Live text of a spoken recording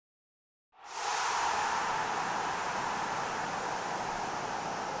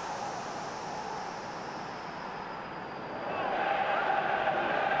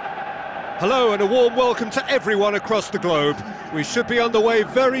Hello and a warm welcome to everyone across the globe. We should be underway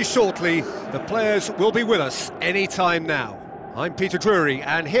very shortly. The players will be with us any time now. I'm Peter Drury,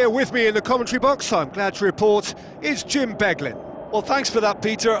 and here with me in the commentary box, I'm glad to report, is Jim Beglin. Well, thanks for that,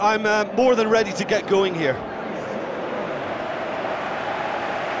 Peter. I'm more than ready to get going here.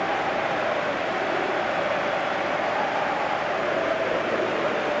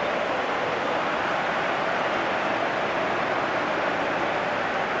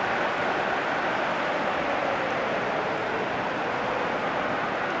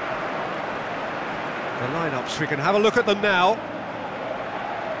 The lineups, we can have a look at them now.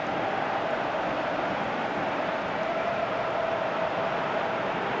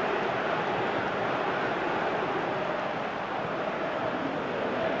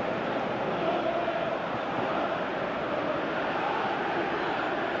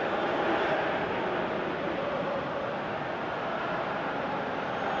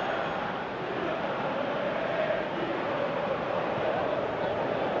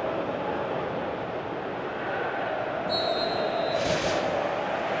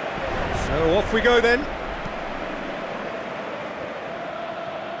 So off we go then.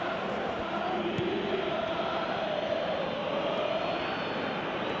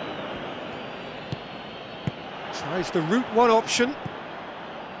 Tries the route one option.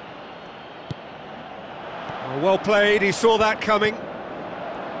 Oh, well played, he saw that coming.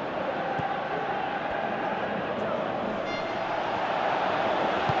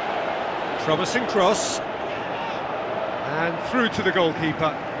 Promising cross. And through to the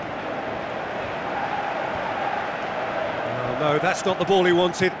goalkeeper. No, that's not the ball he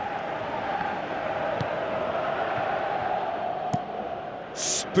wanted.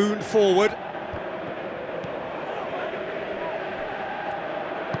 Spoon forward.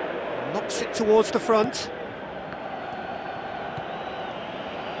 Knocks it towards the front.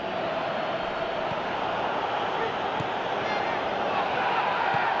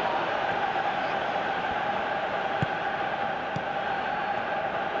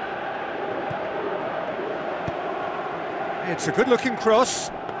 It's a good-looking cross.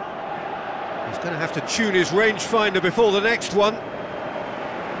 He's going to have to tune his rangefinder before the next one.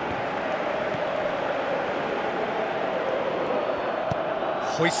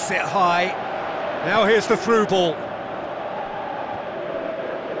 Hoists it high. Now here's the through ball.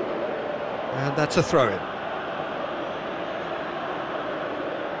 And that's a throw-in.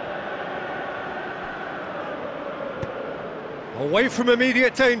 Away from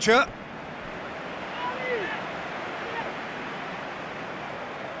immediate danger.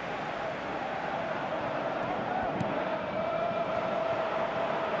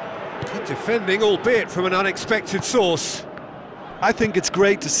 Good defending, albeit from an unexpected source. I think it's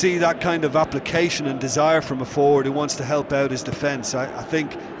great to see that kind of application and desire from a forward who wants to help out his defence. I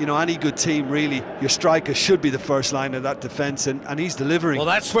think, you know, any good team, really, your striker should be the first line of that defence, and he's delivering. Well,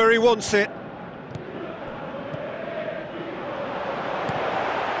 that's where he wants it.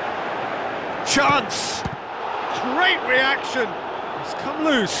 Chance! Great reaction! It's come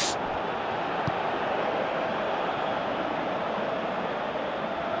loose.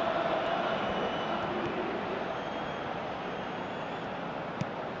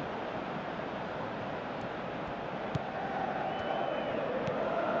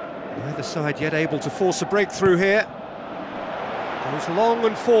 Neither side yet able to force a breakthrough here. Goes long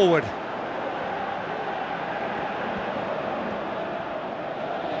and forward.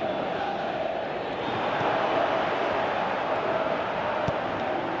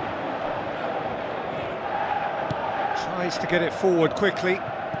 Tries to get it forward quickly.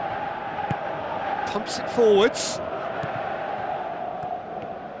 Pumps it forwards.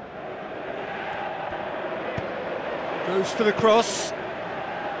 Goes for the cross.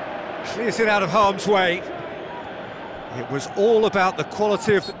 Clears it out of harm's way. It was all about the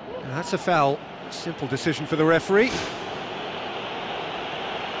quality of the... That's a foul. Simple decision for the referee.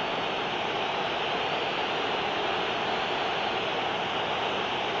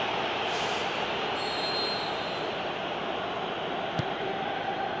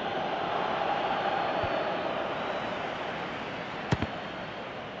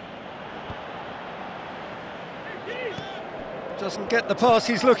 Doesn't get the pass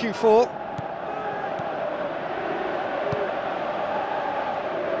he's looking for.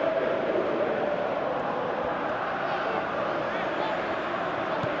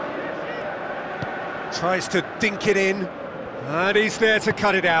 Tries to dink it in, and he's there to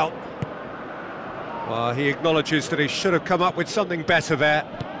cut it out. Well, he acknowledges that he should have come up with something better there.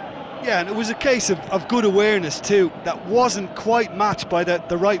 Yeah, and it was a case of good awareness too. That wasn't quite matched by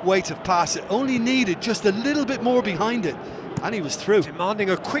the right weight of pass. It only needed just a little bit more behind it. And he was through.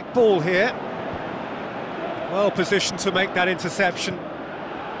 Demanding a quick ball here. Well positioned to make that interception.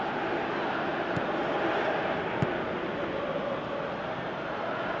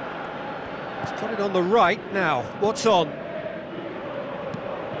 He's got it on the right now. What's on?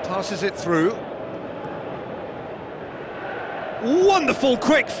 Passes it through. Wonderful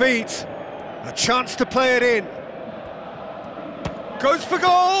quick feet. A chance to play it in. Goes for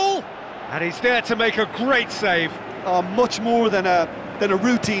goal! And he's there to make a great save. Much more than a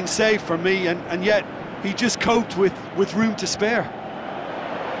routine save for me, and yet he just coped with room to spare.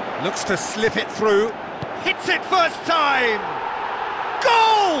 Looks to slip it through. Hits it first time!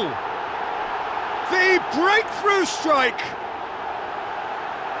 Goal! The breakthrough strike!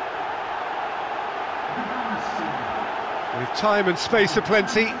 With time and space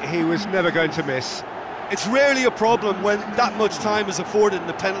aplenty, he was never going to miss. It's rarely a problem when that much time is afforded in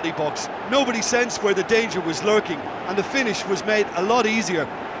the penalty box. Nobody sensed where the danger was lurking, and the finish was made a lot easier.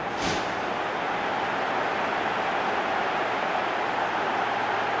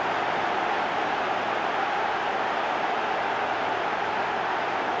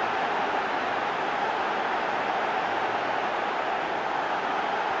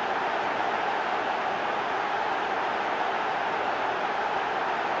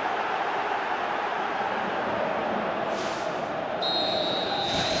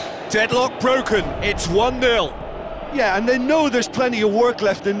 Deadlock broken, it's 1-0. Yeah, and they know there's plenty of work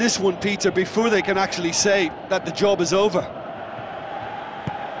left in this one, Peter, before they can actually say that the job is over.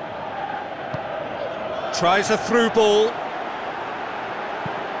 Tries a through ball.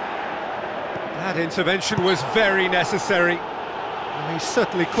 That intervention was very necessary. He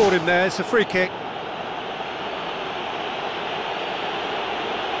certainly caught him there, it's a free kick.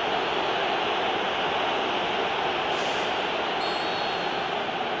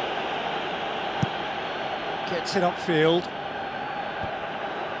 Gets it upfield.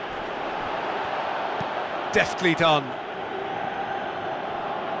 Deftly done.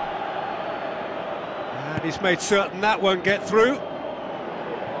 And he's made certain that won't get through.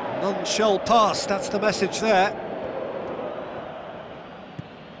 None shall pass, that's the message there.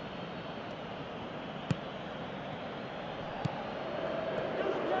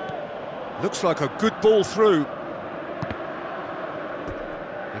 Looks like a good ball through.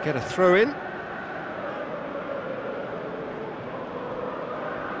 They get a throw in.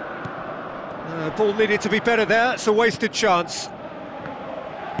 Ball needed to be better there, it's a wasted chance.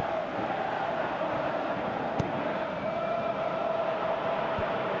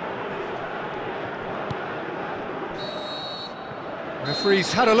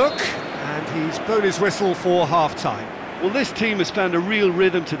 Referee's had a look, and he's blown his whistle for half-time. Well, this team has found a real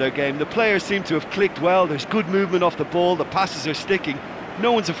rhythm to their game. The players seem to have clicked well, there's good movement off the ball, the passes are sticking.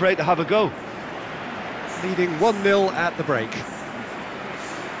 No one's afraid to have a go. Leading 1-0 at the break.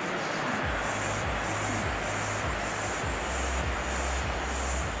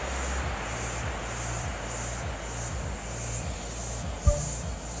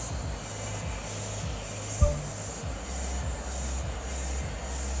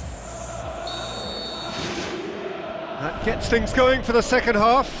 That gets things going for the second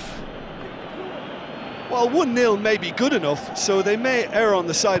half. Well, 1-0 may be good enough, so they may err on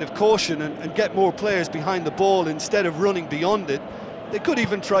the side of caution and get more players behind the ball instead of running beyond it. They could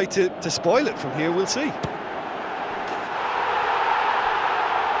even try to spoil it from here, we'll see.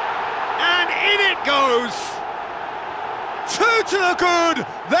 And in it goes! 2 to the good!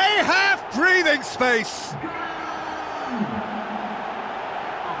 They have breathing space!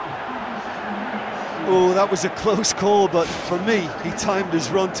 Oh, that was a close call, but for me, he timed his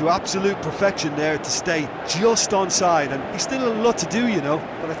run to absolute perfection there to stay just onside, and he's still a lot to do, you know,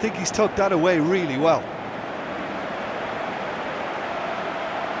 but I think he's tucked that away really well.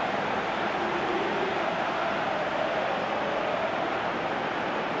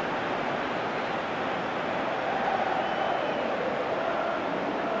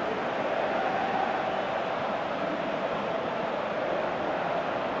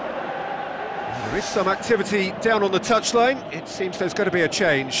 There is some activity down on the touchline. It seems there's going to be a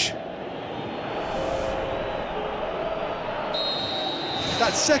change.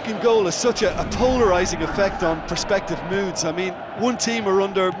 That second goal has such a polarising effect on prospective moods. I mean, one team are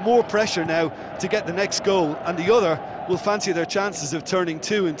under more pressure now to get the next goal, and the other will fancy their chances of turning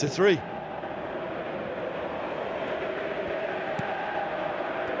 2 into 3.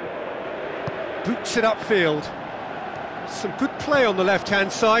 Boots it upfield. Some good play on the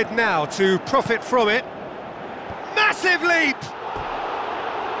left-hand side now to profit from it. Massive leap!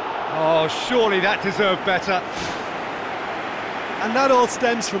 Oh, surely that deserved better. And that all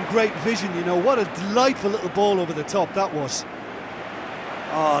stems from great vision, you know. What a delightful little ball over the top that was.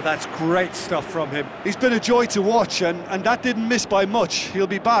 Oh, that's great stuff from him. He's been a joy to watch, and that didn't miss by much. He'll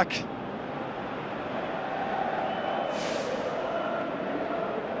be back.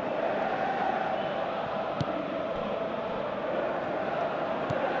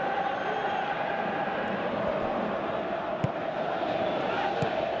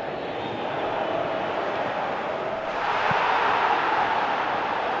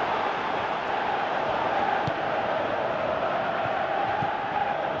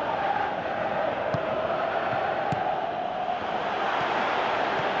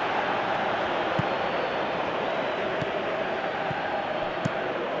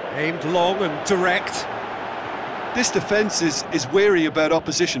 Aimed long and direct. This defence is wary about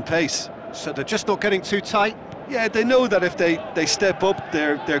opposition pace. So they're just not getting too tight? Yeah, they know that if they step up,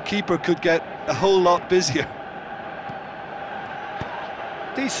 their keeper could get a whole lot busier.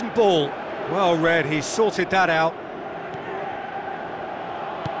 Decent ball. Well read, he sorted that out.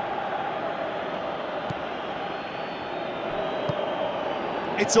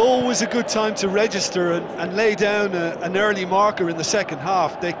 It's always a good time to register and lay down an early marker in the second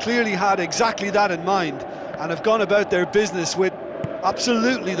half. They clearly had exactly that in mind and have gone about their business with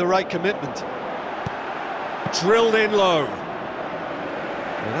absolutely the right commitment. Drilled in low.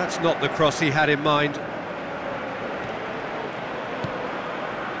 Well, that's not the cross he had in mind.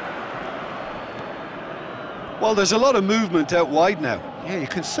 Well, there's a lot of movement out wide now. Yeah, you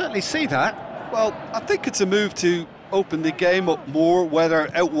can certainly see that. Well, I think it's a move to open the game up more, whether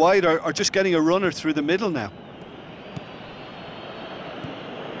out wide or just getting a runner through the middle now.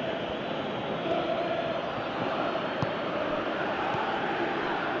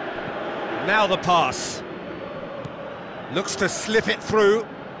 Now the pass. Looks to slip it through.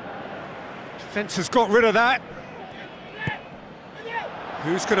 Defence has got rid of that.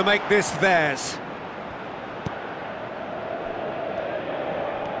 Who's going to make this theirs?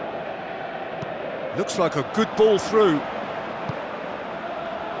 Looks like a good ball through.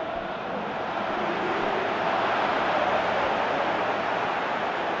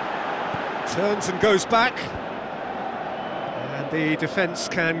 Turns and goes back. And the defence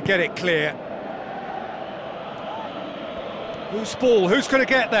can get it clear. Whose ball? Who's going to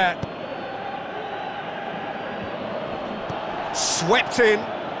get that? Swept in.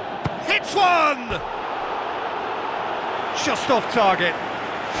 Hits one! Just off target.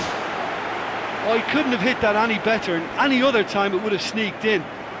 Oh, he couldn't have hit that any better, and any other time it would have sneaked in.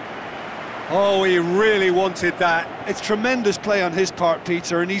 Oh, he really wanted that. It's tremendous play on his part,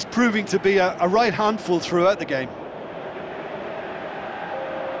 Peter, and he's proving to be a right handful throughout the game.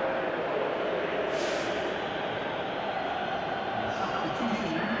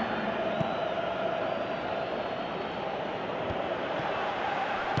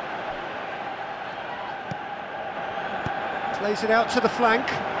 Plays it out to the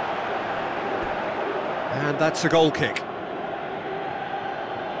flank. And that's a goal kick.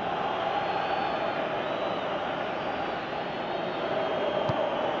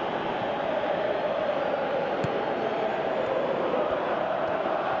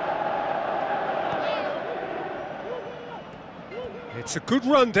 It's a good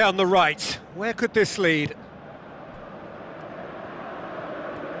run down the right. Where could this lead?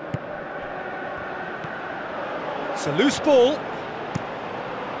 It's a loose ball.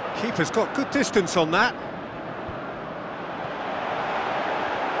 Keeper's got good distance on that.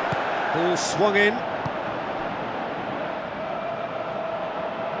 Ball swung in.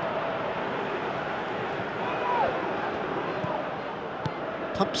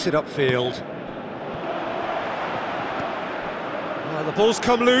 Pumps it upfield. Well, the ball's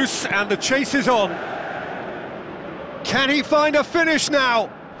come loose and the chase is on. Can he find a finish now?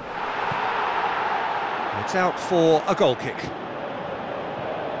 It's out for a goal kick.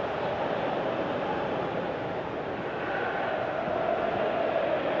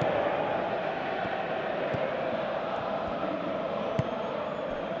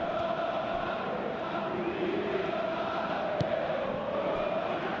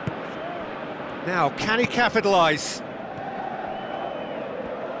 Now, can he capitalise?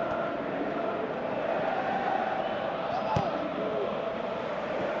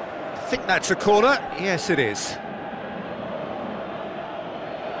 I think that's a corner. Yes, it is.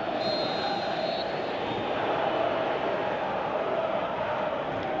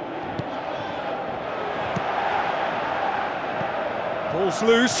 Ball's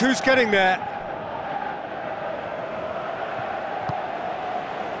loose. Who's getting there?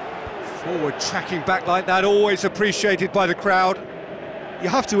 Forward tracking back like that, always appreciated by the crowd. You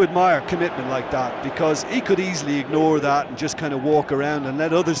have to admire commitment like that, because he could easily ignore that and just kind of walk around and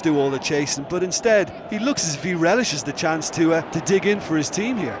let others do all the chasing, but instead he looks as if he relishes the chance to dig in for his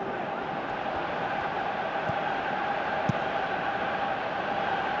team here.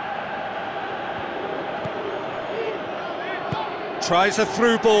 Tries a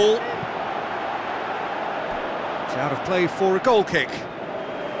through ball. It's out of play for a goal kick.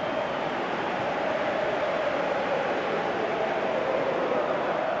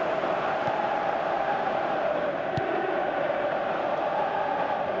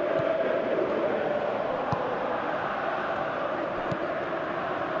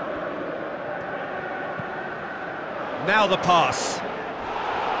 Now the pass.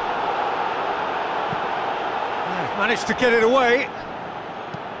 They've managed to get it away.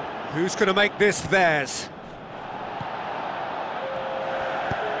 Who's going to make this theirs?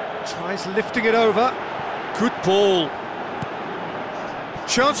 Tries lifting it over. Good ball.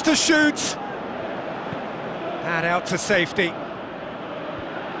 Chance to shoot. And out to safety.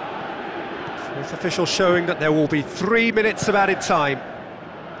 Fourth official showing that there will be 3 minutes of added time.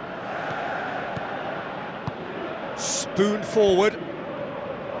 Spoon forward.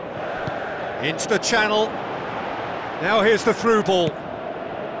 Into the channel. Now here's the through ball.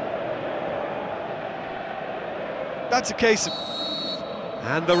 That's a case of...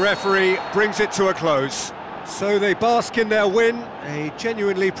 And the referee brings it to a close. So they bask in their win, a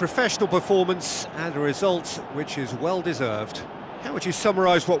genuinely professional performance and a result which is well deserved. How would you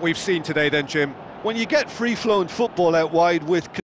summarise what we've seen today then, Jim? When you get free-flowing football out wide with